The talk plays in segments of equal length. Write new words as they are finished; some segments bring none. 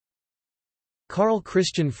Karl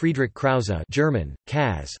Christian Friedrich Krause, German,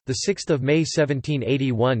 Kaz, the 6th of May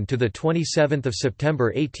 1781 to the 27th of September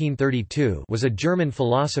 1832, was a German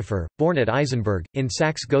philosopher born at Eisenberg in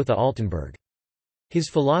Saxe-Gotha-Altenburg. His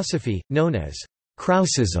philosophy, known as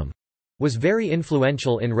Krausism, was very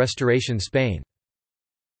influential in Restoration Spain.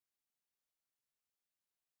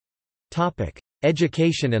 Topic: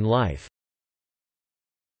 Education and life.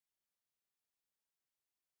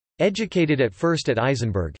 Educated at first at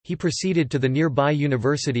Eisenberg, he proceeded to the nearby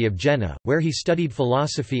University of Jena, where he studied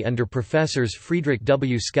philosophy under professors Friedrich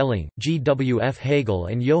W. Schelling, G. W. F. Hegel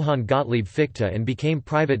and Johann Gottlieb Fichte and became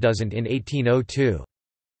Privatdozent in 1802.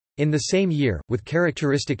 In the same year, with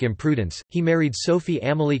characteristic imprudence, he married Sophie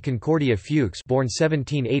Amélie Concordia Fuchs, born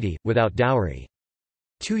 1780, without dowry.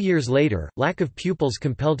 2 years later, lack of pupils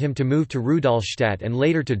compelled him to move to Rudolstadt and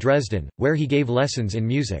later to Dresden, where he gave lessons in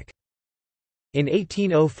music. In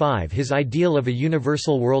 1805 his ideal of a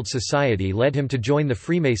universal world society led him to join the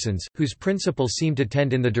Freemasons, whose principles seemed to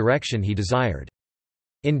tend in the direction he desired.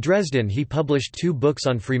 In Dresden he published 2 books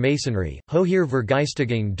on Freemasonry, Hohe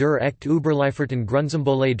Vergeistigung der Echt Überlieferten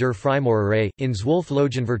Grundsymbole der Freimaurerei, in 12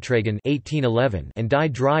 Logenverträgen 1811 and Die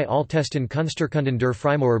drei Altesten Kunsterkunden der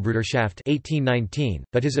Freimaurerbruderschaft 1819,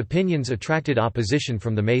 but his opinions attracted opposition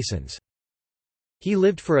from the Masons. He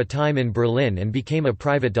lived for a time in Berlin and became a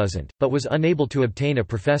Privatdozent, but was unable to obtain a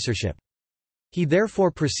professorship. He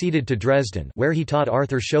therefore proceeded to Dresden, where he taught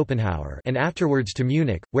Arthur Schopenhauer, and afterwards to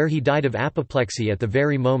Munich, where he died of apoplexy at the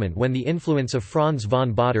very moment when the influence of Franz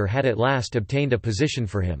von Baader had at last obtained a position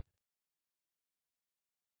for him.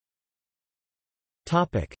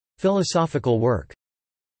 Topic: Philosophical work.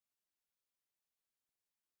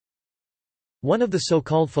 One of the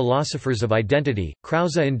so-called philosophers of identity,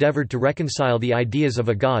 Krause endeavored to reconcile the ideas of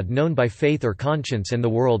a God known by faith or conscience and the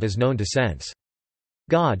world as known to sense.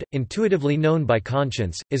 God, intuitively known by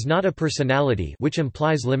conscience, is not a personality which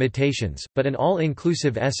implies limitations, but an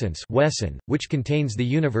all-inclusive essence Wesen, which contains the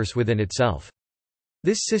universe within itself.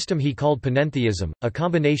 This system he called panentheism, a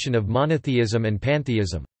combination of monotheism and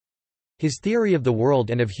pantheism. His theory of the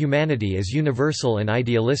world and of humanity is universal and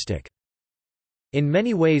idealistic. In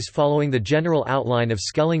many ways following the general outline of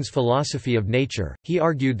Schelling's philosophy of nature, he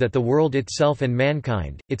argued that the world itself and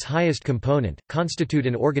mankind, its highest component, constitute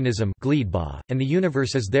an organism and the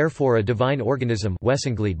universe is therefore a divine organism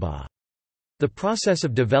The process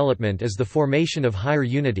of development is the formation of higher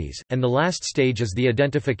unities, and the last stage is the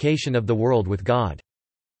identification of the world with God.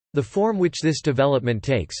 The form which this development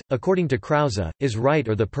takes, according to Krause, is right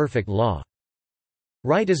or the perfect law.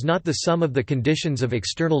 Right is not the sum of the conditions of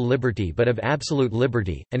external liberty but of absolute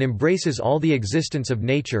liberty, and embraces all the existence of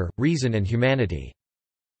nature, reason and humanity.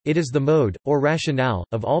 It is the mode, or rationale,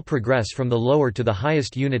 of all progress from the lower to the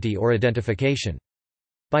highest unity or identification.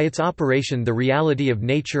 By its operation the reality of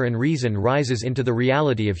nature and reason rises into the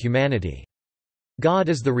reality of humanity. God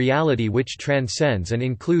is the reality which transcends and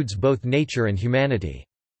includes both nature and humanity.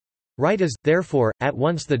 Right is, therefore, at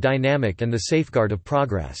once the dynamic and the safeguard of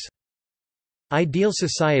progress. Ideal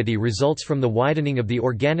society results from the widening of the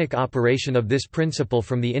organic operation of this principle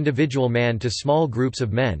from the individual man to small groups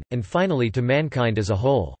of men, and finally to mankind as a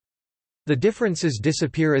whole. The differences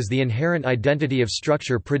disappear as the inherent identity of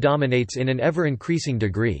structure predominates in an ever-increasing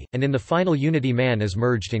degree, and in the final unity man is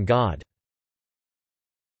merged in God.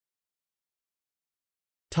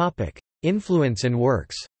 Influence and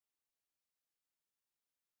works.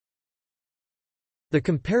 The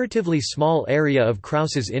comparatively small area of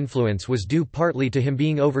Krause's influence was due partly to him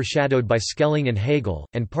being overshadowed by Schelling and Hegel,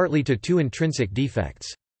 and partly to 2 intrinsic defects.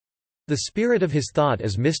 The spirit of his thought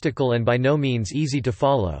is mystical and by no means easy to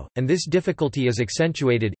follow, and this difficulty is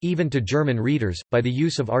accentuated, even to German readers, by the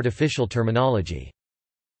use of artificial terminology.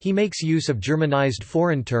 He makes use of Germanized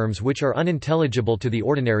foreign terms which are unintelligible to the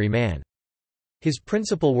ordinary man. His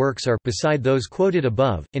principal works are, beside those quoted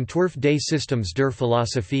above, Entwurf des Systems der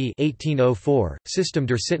Philosophie 1804, System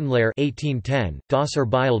der Sittenlehre 1810, Das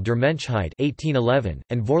Urteil der Menschheit 1811,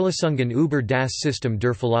 and Vorlesungen über das System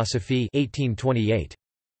der Philosophie 1828.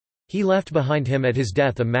 He left behind him at his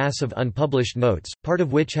death a mass of unpublished notes, part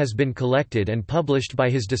of which has been collected and published by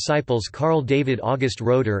his disciples Carl David August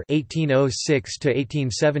Roeder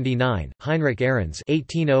 (1806–1879), Heinrich Ahrens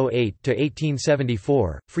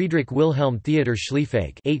 (1808–1874), Friedrich Wilhelm Theodor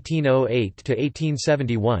Schlieffen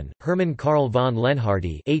 (1808–1871), Hermann Karl von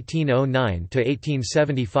Lenhardy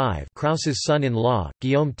 (1809–1875), Krause's son-in-law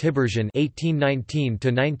Guillaume Tiberghien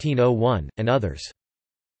 (1819–1901), and others.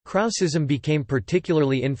 Krausism became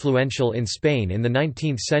particularly influential in Spain in the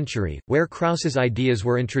 19th century, where Krause's ideas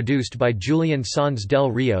were introduced by Julian Sanz del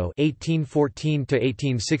Rio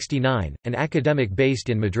 (1814–1869), an academic based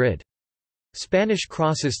in Madrid. Spanish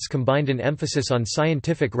Krausists combined an emphasis on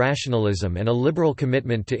scientific rationalism and a liberal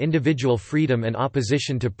commitment to individual freedom and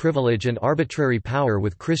opposition to privilege and arbitrary power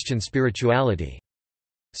with Christian spirituality.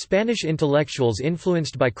 Spanish intellectuals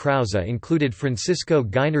influenced by Krause included Francisco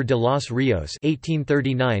Giner de los Rios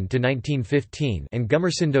 (1839–1915) and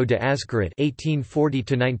Gumersindo de Azcarate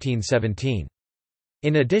 (1840–1917).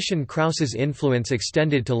 In addition, Krause's influence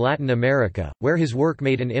extended to Latin America, where his work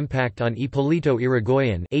made an impact on Hipólito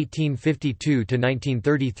Yrigoyen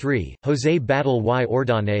 (1852–1933), José Batlle y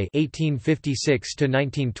Ordóñez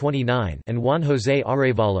 (1856–1929), and Juan José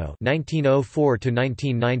Arévalo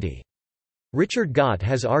 (1904–1990). Richard Gott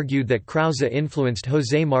has argued that Krause influenced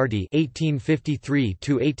José Martí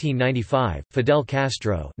 (1853–1895), Fidel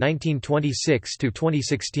Castro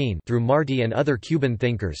 (1926–2016) through Martí and other Cuban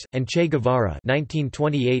thinkers, and Che Guevara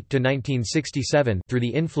 (1928–1967) through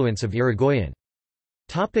the influence of Irigoyen.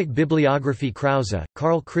 Topic: Bibliography. Krause,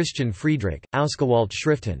 Karl Christian Friedrich, Ausgewählte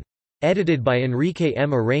Schriften. Edited by Enrique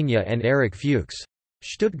M. Arena and Eric Fuchs.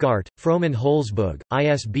 Stuttgart, Frohman Holzbug,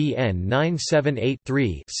 ISBN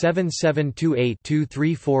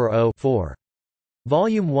 978-3-7728-2340-4.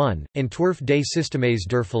 Volume 1, Entwurf des Systems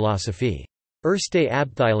der Philosophie. Erste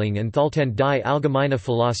Abteilung Enthalten die allgemeine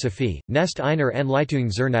Philosophie, Nest einer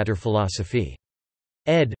Anleitung zur Naturphilosophie.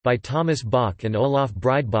 Ed. by Thomas Bach and Olaf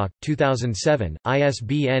Breidbach, 2007,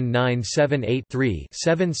 ISBN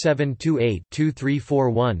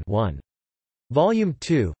 978-3-7728-2341-1. Volume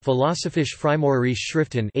 2, Philosophische Freimaurerliche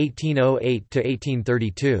Schriften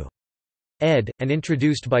 1808–1832. Ed. and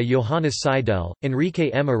introduced by Johannes Seidel,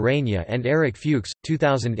 Enrique M. Arena and Eric Fuchs,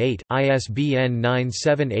 2008, ISBN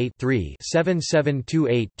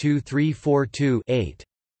 978-3-7728-2342-8.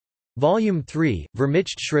 Volume 3,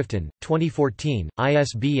 Vermischte Schriften, 2014,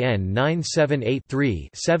 ISBN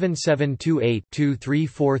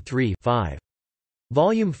 978-3-7728-2343-5.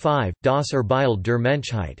 Volume 5, Das Urbild der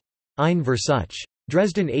Menschheit. Ein Versuch.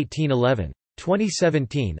 Dresden 1811.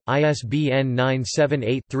 2017, ISBN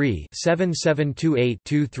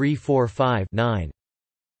 978-3-7728-2345-9.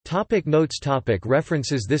 Topic: Notes. Topic: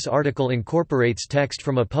 References. This article incorporates text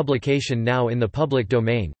from a publication now in the public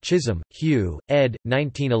domain. Chisholm, Hugh, ed.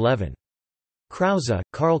 1911. Krause,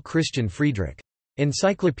 Karl Christian Friedrich.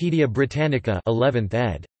 Encyclopædia Britannica 11th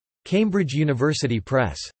ed. Cambridge University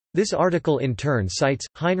Press. This article in turn cites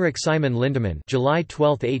Heinrich Simon Lindemann, July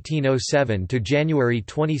 12, 1807 to January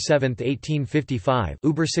 27, 1855,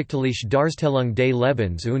 Übersichtliche Darstellung des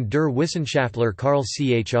Lebens und der Wissenschaftler Karl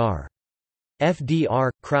Chr.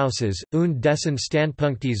 Fdr. Krauses, und dessen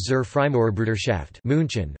Standpunktes zur Freimaurerbrüderschaft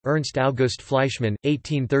München, Ernst August Fleischmann,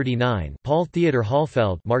 1839 Paul Theodor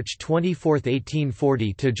Hallfeld March 24,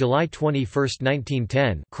 1840 to July 21,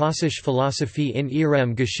 1910 Kraussische Philosophie in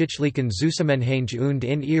ihrem geschichtlichen Zusammenhang und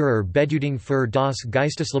in ihrer Bedeutung für das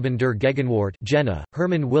Geistesleben der Gegenwart Jena,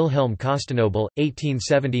 Hermann Wilhelm Kostenobel,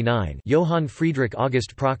 1879 Johann Friedrich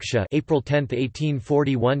August Prokschia April 10,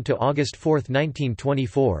 1841 to August 4,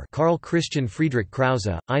 1924 Karl Christian Friedrich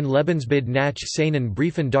Krause, Ein Lebensbild nach seinen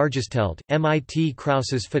Briefen dargestellt, MIT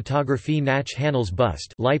Krause's Photographie nach Hanels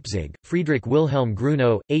Bust Leipzig, Friedrich Wilhelm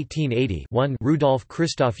Grunow, 1880 1 Rudolf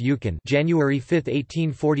Christoph Eucken January 5,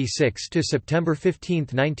 1846 to September 15,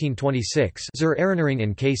 1926 Zur Erinnerung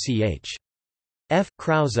an K.Ch. F.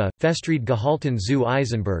 Krause, Festred gehalten zu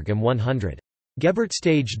Eisenberg am 100.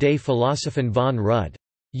 Geburtsstage des Philosophen von Rudd.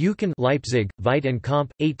 Eucken Leipzig, Veit and Comp,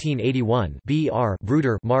 1881 B.R.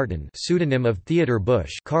 Bruder Martin pseudonym of Theodor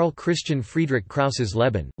Busch Karl Christian Friedrich Krause's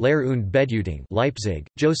Leben, Lehre und Bedeutung Leipzig,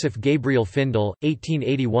 Joseph Gabriel Findel,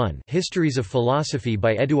 1881 Histories of Philosophy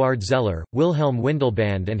by Eduard Zeller, Wilhelm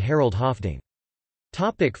Windelband and Harold Hofding.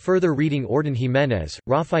 Topic: Further reading. Orden Jimenez,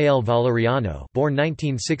 Rafael Valeriano born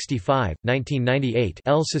 1965, 1998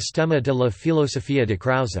 El Sistema de la Filosofía de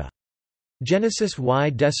Krause. Genesis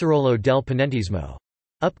y Desarrollo del Penentismo.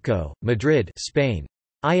 UPCO, Madrid, Spain.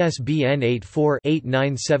 ISBN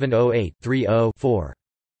 84-89708-30-4.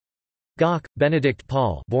 Gach, Benedict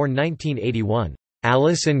Paul born 1981.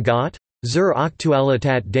 Alice and Gott? Zur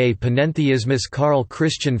Aktualität des Panentheismus Karl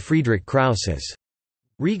Christian Friedrich Krauses.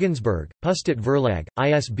 Regensburg, Pustet Verlag,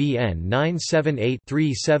 ISBN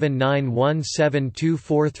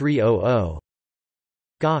 978-3791724300.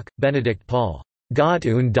 Gach, Benedict Paul. Gott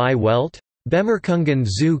und die Welt? Bemerkungen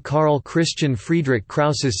zu Karl Christian Friedrich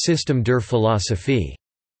Krauses System der Philosophie.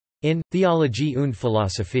 In Theologie und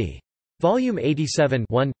Philosophie. Volume 87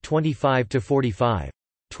 1, 25–45.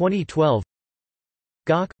 2012.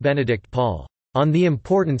 Gach, Benedict Paul. On the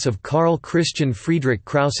Importance of Karl Christian Friedrich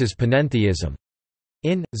Krause's Panentheism.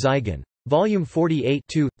 In Zeigen. Volume 48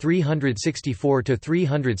 2,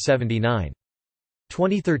 364–379.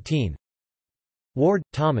 2013. Ward,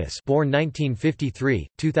 Thomas born 1953,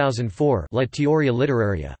 2004 La teoria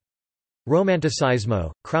literaria.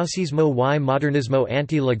 Romanticismo, Krausismo y Modernismo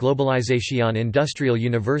ante la globalización Industrial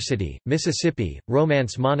University, Mississippi,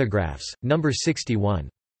 Romance Monographs, No. 61.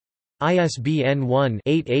 ISBN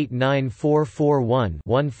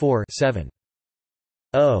 1-889441-14-7.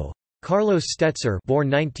 O. Carlos Stetzer born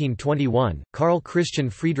 1921, Karl Christian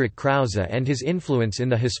Friedrich Krause and his influence in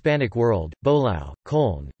the Hispanic world, Bolau,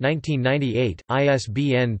 Köln, 1998,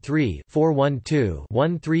 ISBN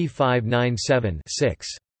 3-412-13597-6.